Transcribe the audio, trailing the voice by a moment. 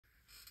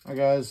Hi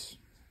guys,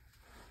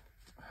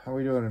 how are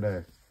we doing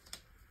today?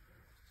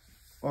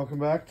 Welcome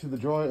back to the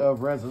joy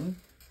of resin.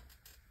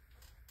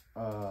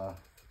 Well,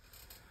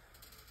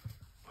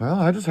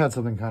 I just had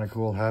something kind of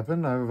cool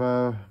happen.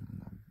 I've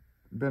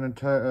been in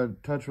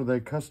touch with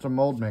a custom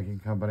mold making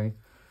company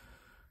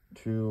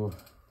to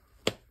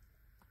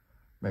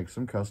make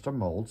some custom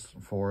molds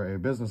for a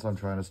business I'm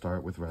trying to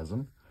start with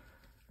resin.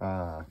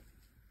 A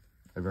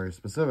very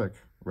specific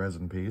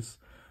resin piece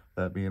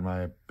that me and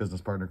my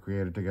business partner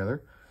created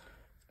together.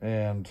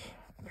 And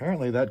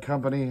apparently that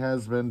company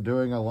has been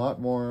doing a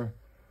lot more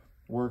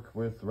work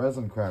with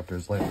resin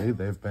crafters lately.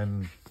 They've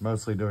been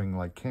mostly doing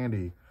like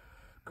candy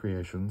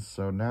creations.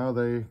 So now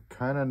they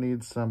kind of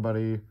need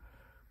somebody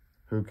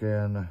who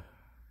can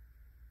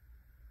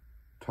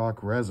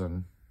talk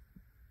resin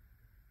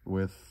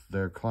with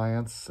their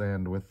clients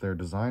and with their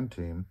design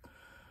team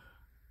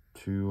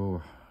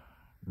to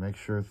make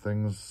sure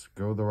things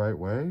go the right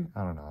way.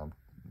 I don't know,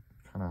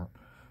 kind of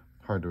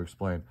hard to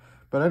explain.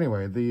 But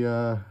anyway,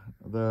 the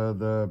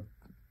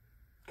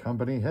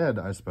company head,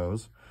 I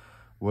suppose,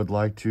 would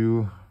like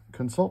to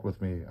consult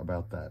with me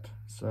about that.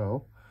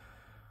 So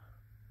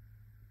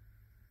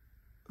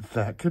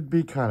that could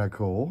be kind of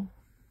cool.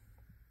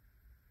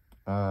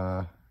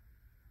 Nice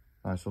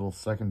little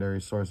secondary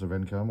source of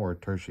income, or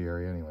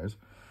tertiary anyways.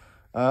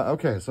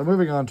 Okay, so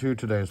moving on to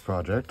today's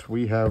project.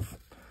 We have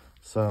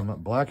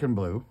some black and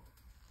blue,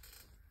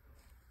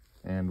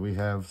 and we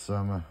have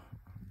some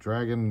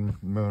dragon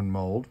moon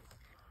mold.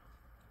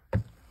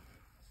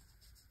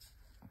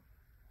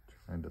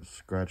 Trying to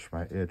scratch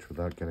my itch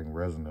without getting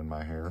resin in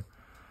my hair.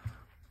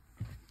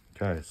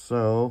 Okay,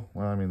 so,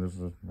 well, I mean, this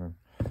is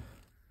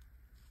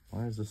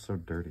why is this so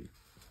dirty?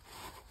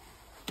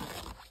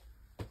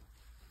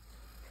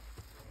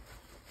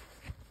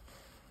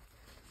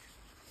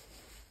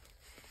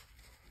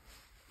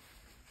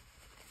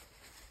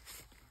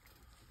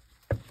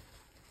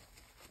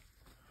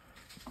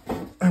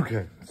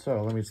 Okay,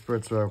 so let me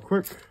spritz real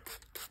quick.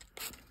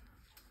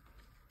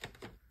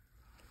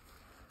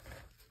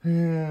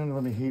 And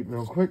let me heat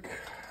real quick.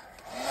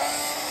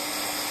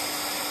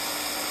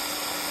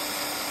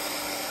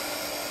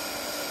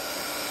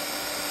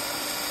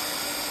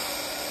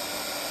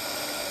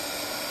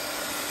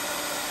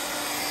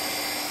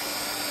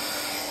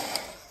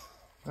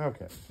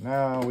 Okay,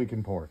 now we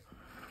can pour.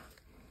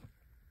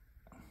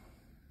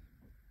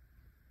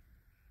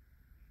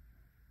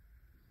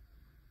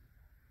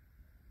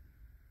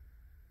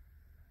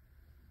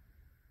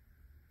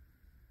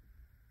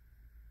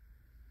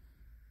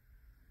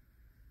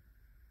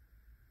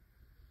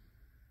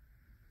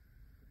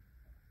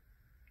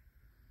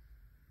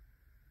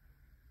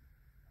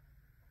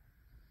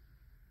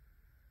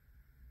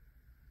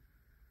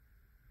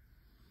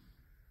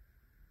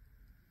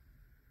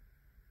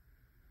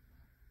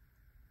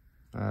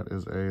 That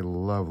is a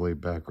lovely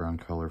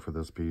background color for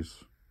this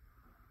piece.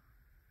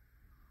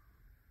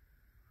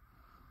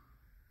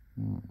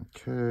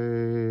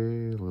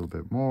 Okay, a little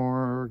bit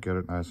more, get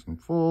it nice and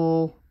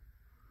full.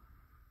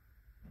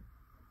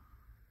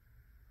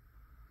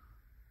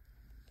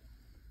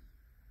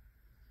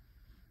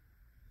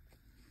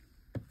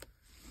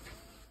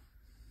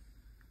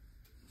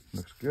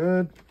 Looks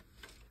good.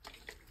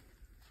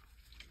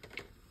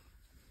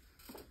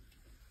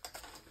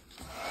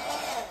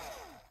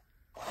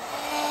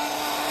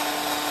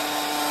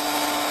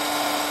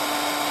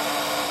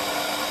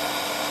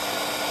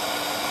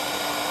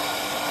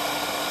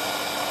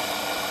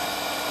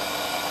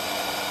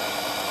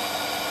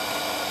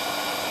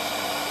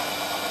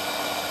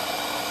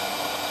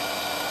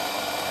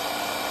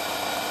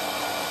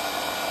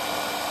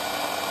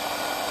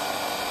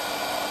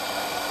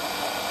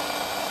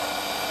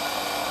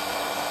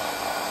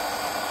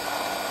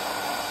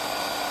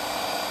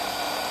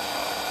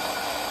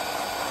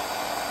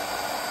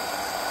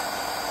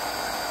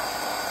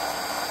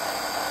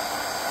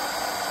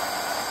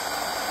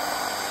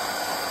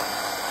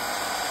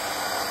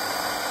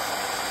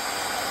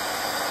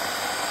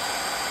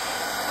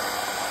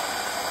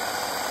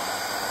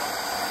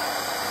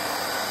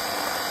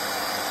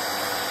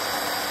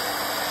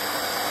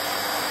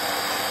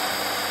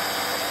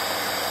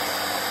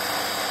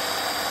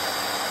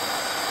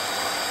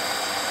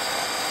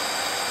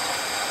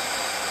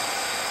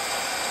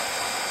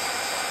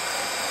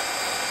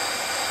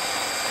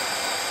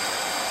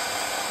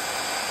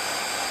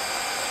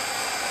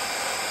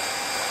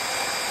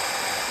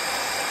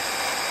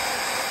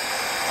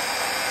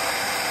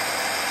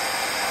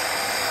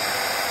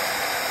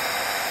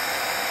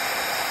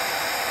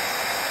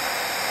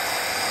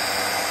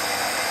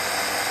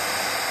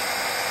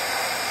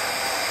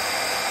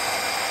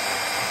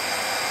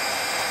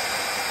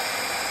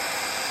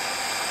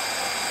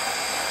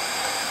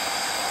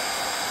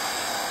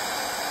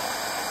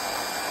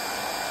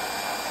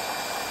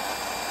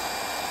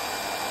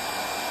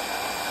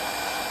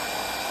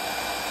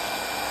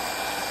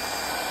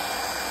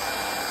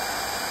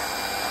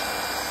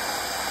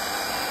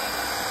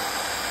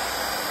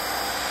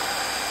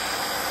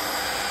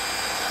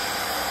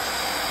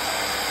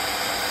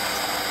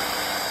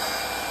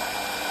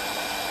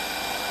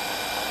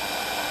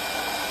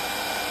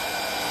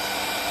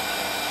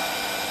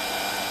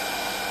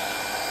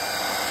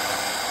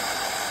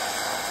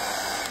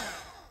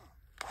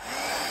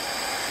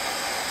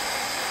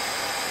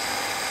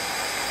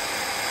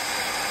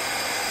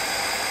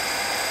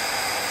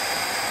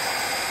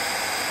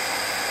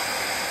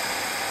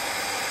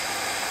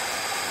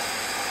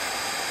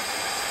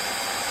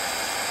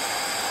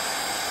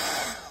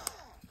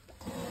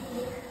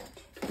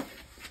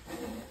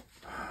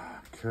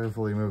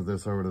 carefully move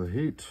this over to the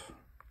heat.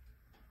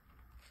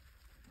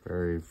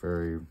 Very,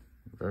 very,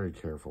 very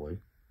carefully.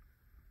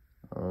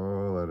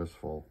 Oh, that is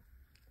full.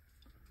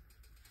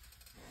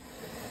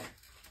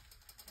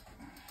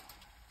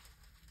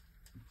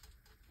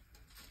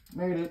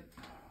 Made it.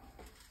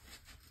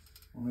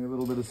 Only a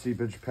little bit of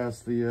seepage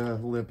past the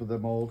lip of the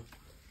mold.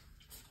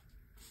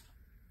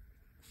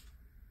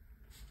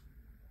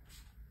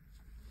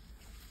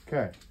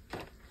 Okay.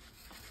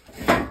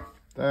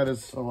 That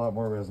is a lot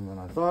more resin than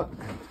I thought.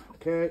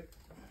 Okay.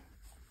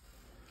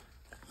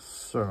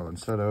 So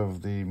instead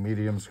of the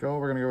medium skull,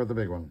 we're gonna go with the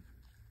big one.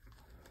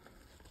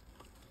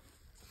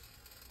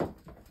 I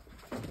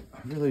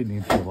really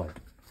need to like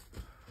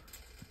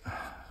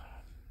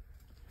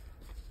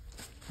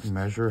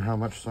measure how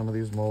much some of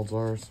these molds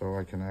are so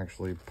I can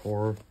actually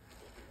pour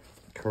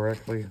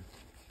correctly.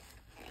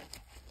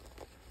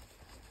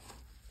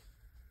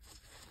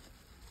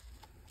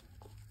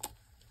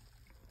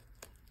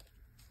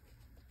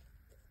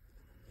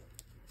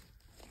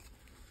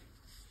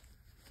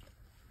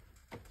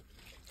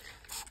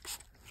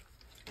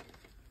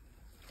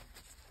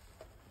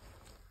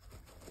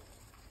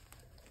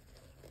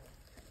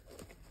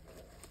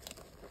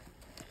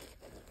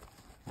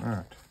 All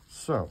right,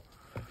 so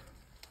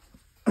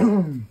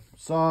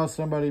saw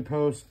somebody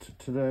post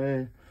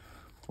today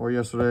or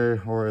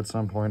yesterday or at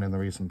some point in the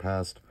recent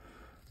past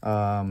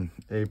a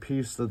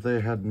piece that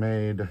they had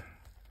made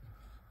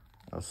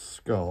a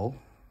skull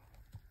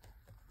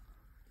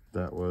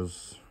that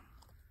was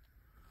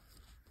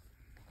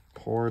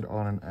poured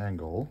on an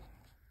angle.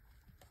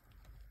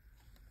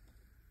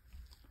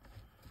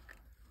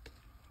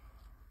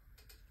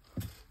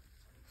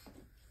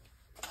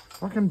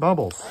 Fucking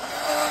bubbles.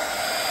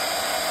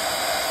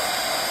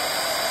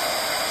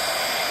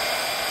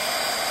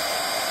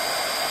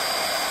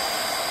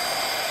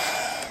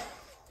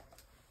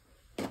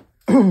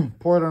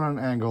 Poured on an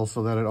angle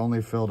so that it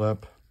only filled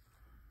up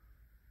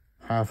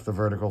half the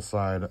vertical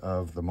side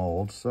of the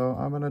mold. So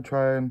I'm going to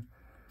try and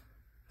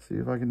see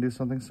if I can do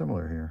something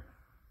similar here.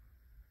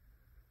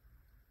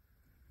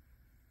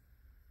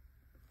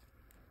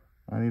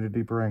 I need a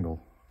deeper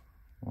angle.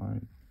 Why?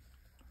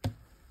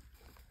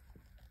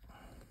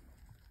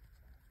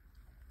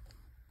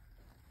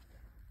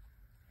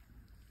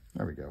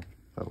 There we go.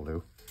 That'll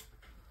do.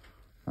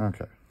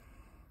 Okay.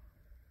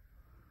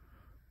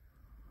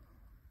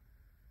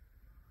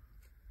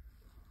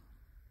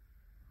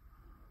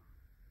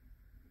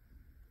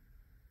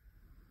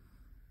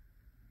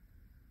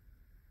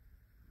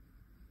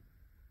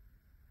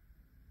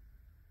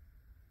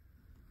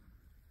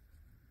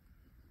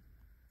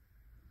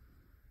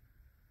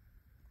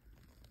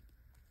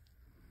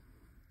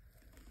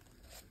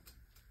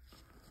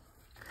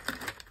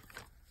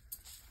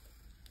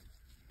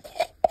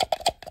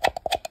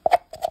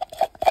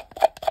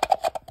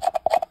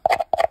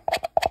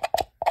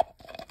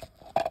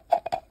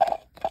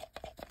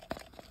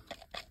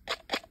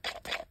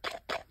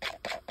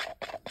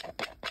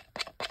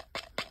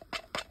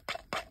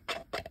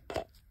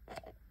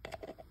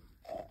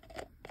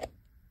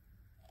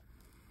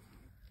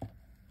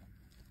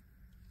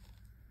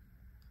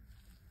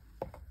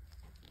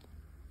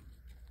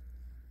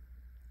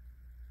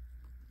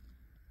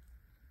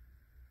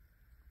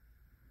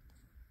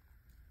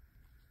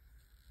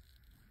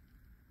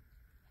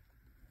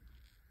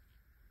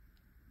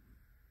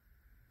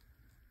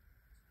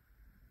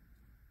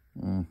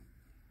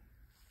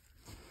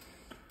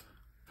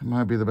 It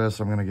might be the best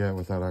I'm going to get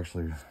without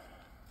actually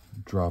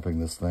dropping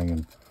this thing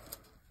and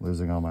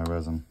losing all my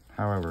resin.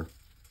 However,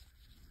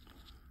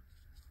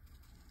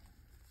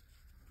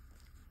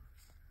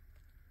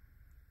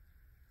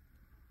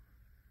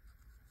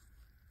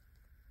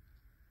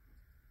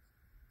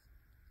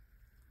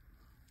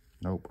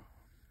 nope.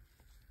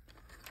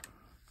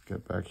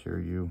 Get back here,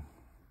 you.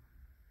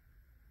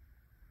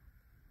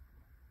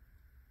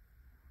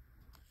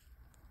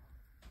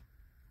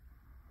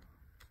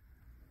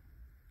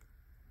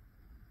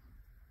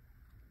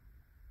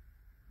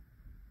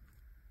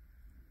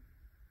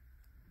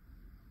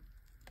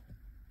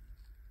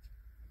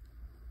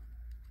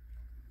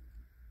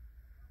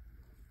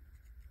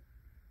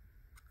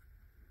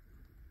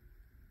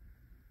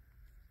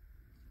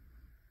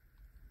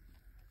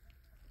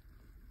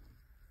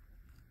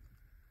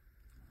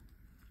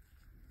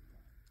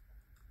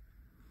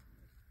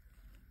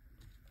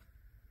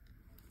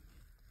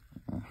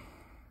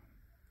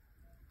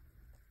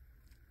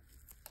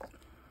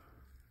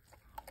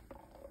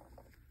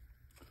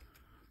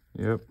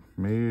 Yep,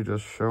 me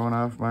just showing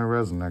off my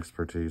resin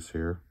expertise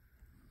here.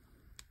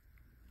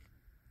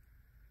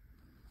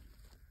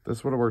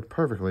 This would have worked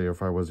perfectly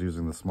if I was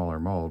using the smaller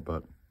mold,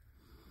 but...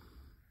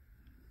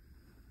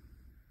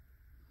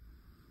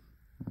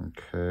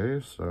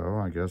 Okay, so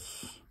I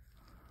guess...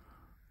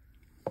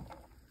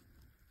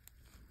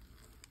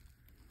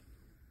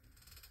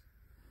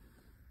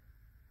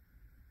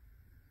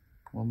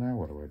 Well, now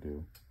what do I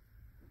do?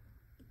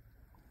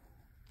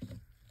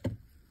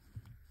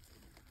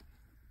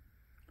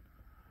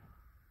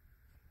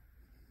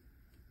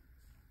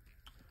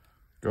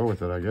 Go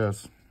with it, I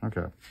guess.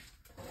 Okay.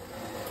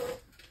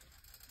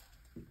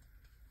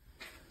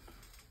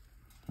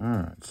 All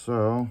right,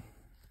 so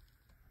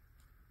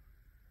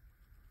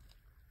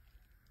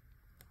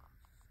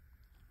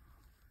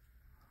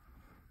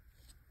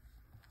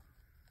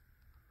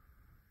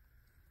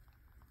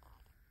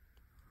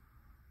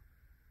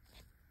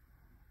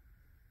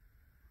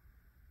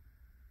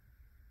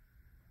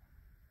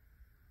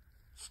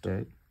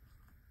stay.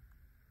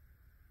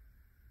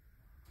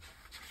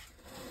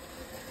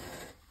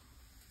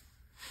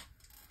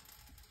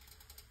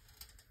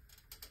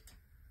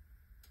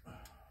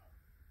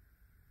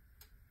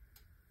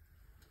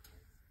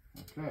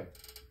 Okay.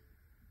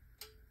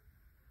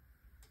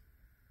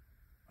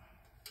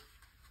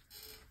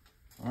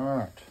 All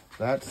right,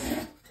 that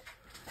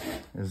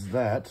is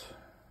that.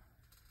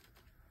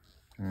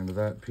 And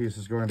that piece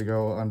is going to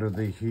go under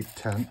the heat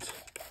tent.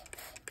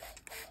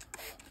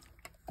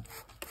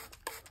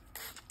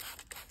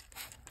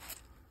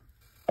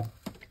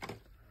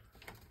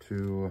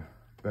 To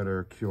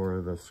better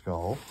cure the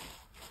skull.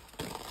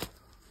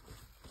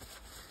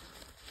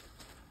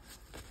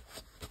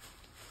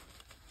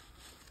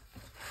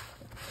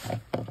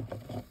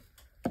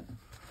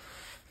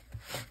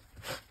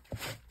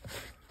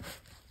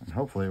 And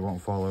hopefully it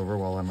won't fall over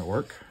while I'm at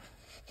work.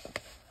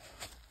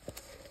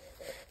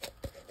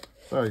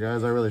 Sorry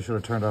guys, I really should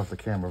have turned off the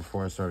camera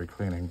before I started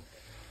cleaning.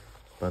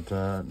 But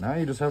now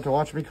you just have to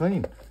watch me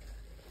clean.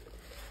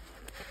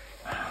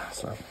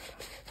 So,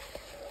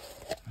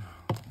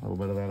 a little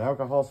bit of that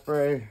alcohol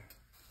spray.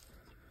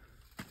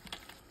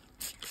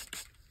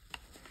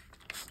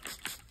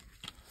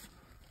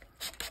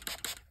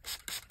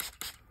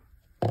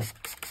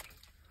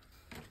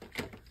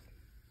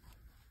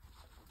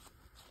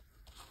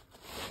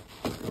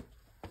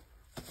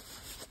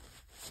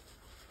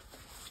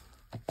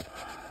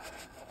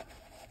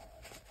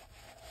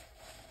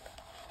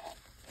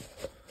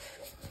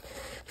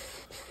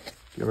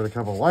 Give it a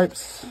couple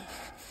wipes.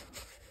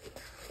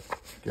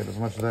 Get as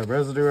much of that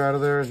residue out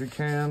of there as you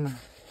can.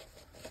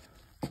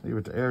 Leave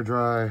it to air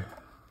dry.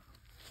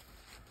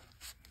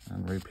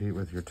 And repeat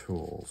with your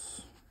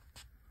tools.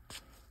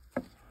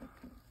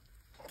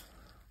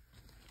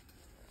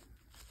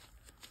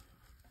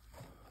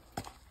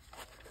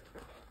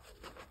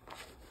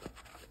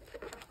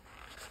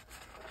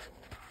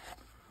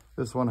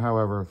 This one,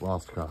 however,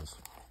 lost cause.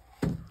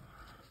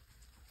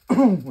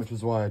 Which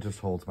is why it just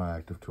holds my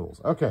active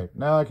tools. Okay,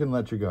 now I can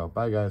let you go.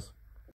 Bye, guys.